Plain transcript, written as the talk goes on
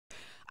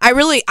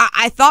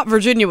I thought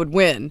Virginia would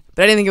win,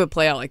 but I didn't think it would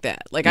play out like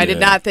that. Like, I did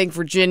not think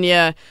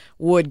Virginia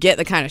would get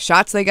the kind of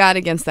shots they got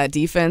against that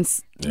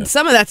defense. Yeah.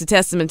 Some of that's a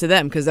testament to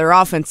them because their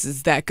offense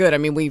is that good. I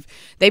mean,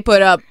 they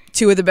put up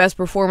 2 of the best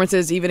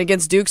performances even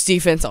against Duke's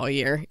defense all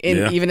year,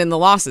 even in the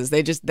losses.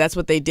 That's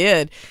what they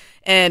did.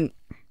 And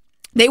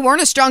they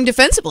weren't as strong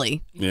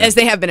defensively as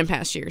they have been in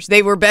past years.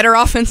 They were better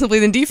offensively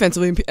than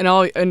defensively.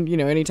 And you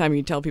know, anytime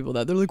you tell people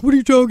that, they're like, "What are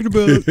you talking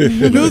about?"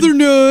 No, they're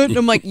not. And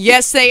I'm like,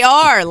 "Yes, they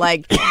are."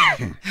 Like,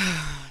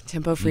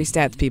 tempo free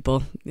stats,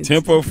 people.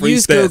 Tempo free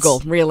use stats.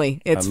 Google,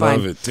 really. It's fine. I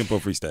love it. Tempo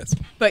free stats.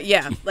 But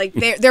yeah, like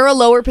they're a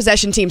lower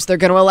possession team, so they're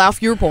going to allow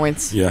fewer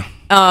points. Yeah.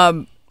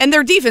 And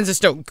their defense is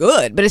still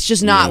good, but it's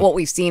just not what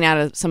we've seen out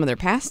of some of their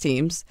past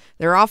teams.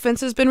 Their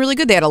offense has been really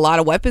good. They had a lot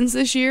of weapons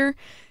this year.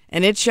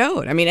 And it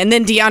showed. I mean, and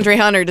then DeAndre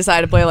Hunter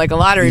decided to play like a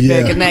lottery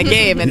pick in that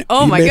game, and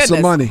oh my goodness,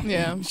 some money.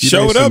 Yeah,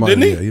 showed up,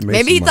 didn't he? Yeah,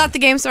 maybe he thought the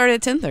game started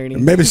at 10:30.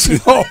 Maybe so.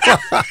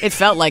 It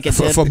felt like it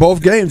did for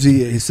both games.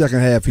 His second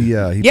half, he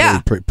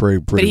played pretty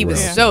but he was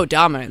well. so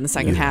dominant in the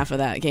second half of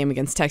that game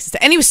against Texas,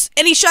 and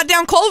he shut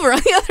down Culver on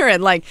the other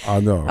end. Like, I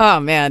know.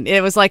 Oh man,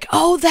 it was like,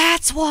 oh,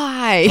 that's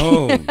why.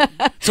 Oh,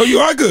 so you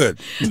are good.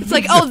 It's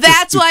like, oh,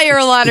 that's why you're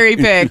a lottery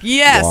pick.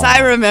 Yes, I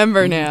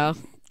remember now.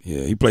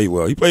 Yeah, he played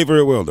well. He played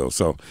very well though.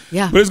 So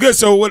yeah, but it's good.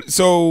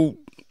 So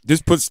this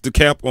puts the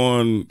cap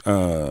on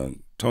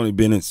Tony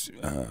Bennett's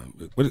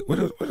what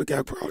the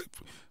guy probably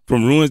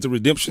from ruins to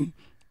redemption.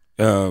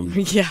 From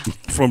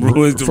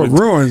ruins to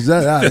ruins.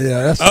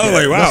 That's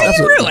like wow.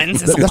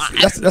 Ruins is a lot.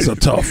 That's a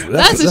tough.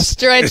 That's a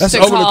stretch. That's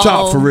to over call, the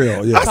top for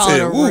real. Yeah. I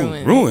said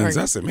ruins.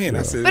 I said man.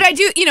 I said. But I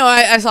do. You know,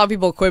 I saw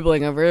people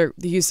quibbling over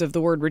the use of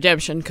the word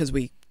redemption because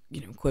we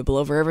quibble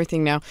over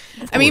everything now.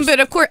 I mean, but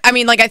of course, I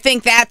mean, like I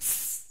think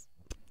that's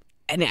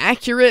an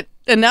accurate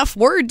enough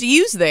word to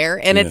use there,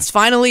 and it's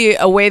finally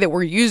a way that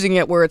we're using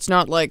it where it's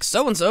not like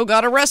so-and-so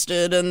got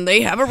arrested and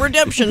they have a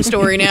redemption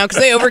story now because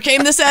they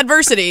overcame this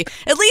adversity.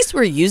 At least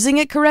we're using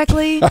it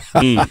correctly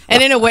and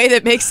in a way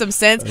that makes some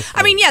sense.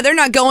 I mean, yeah, they're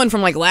not going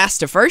from like last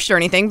to first or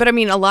anything, but I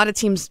mean,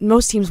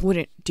 most teams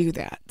wouldn't do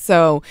that.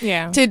 So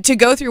to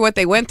go through what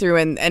they went through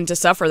and to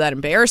suffer that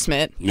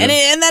embarrassment,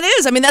 and that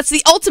is, I mean, that's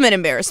the ultimate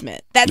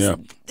embarrassment.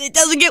 It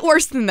doesn't get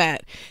worse than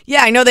that.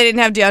 Yeah, I know they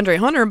didn't have DeAndre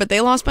Hunter, but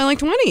they lost by like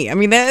 20. I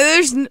mean,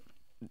 there's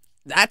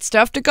that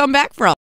stuff to come back from.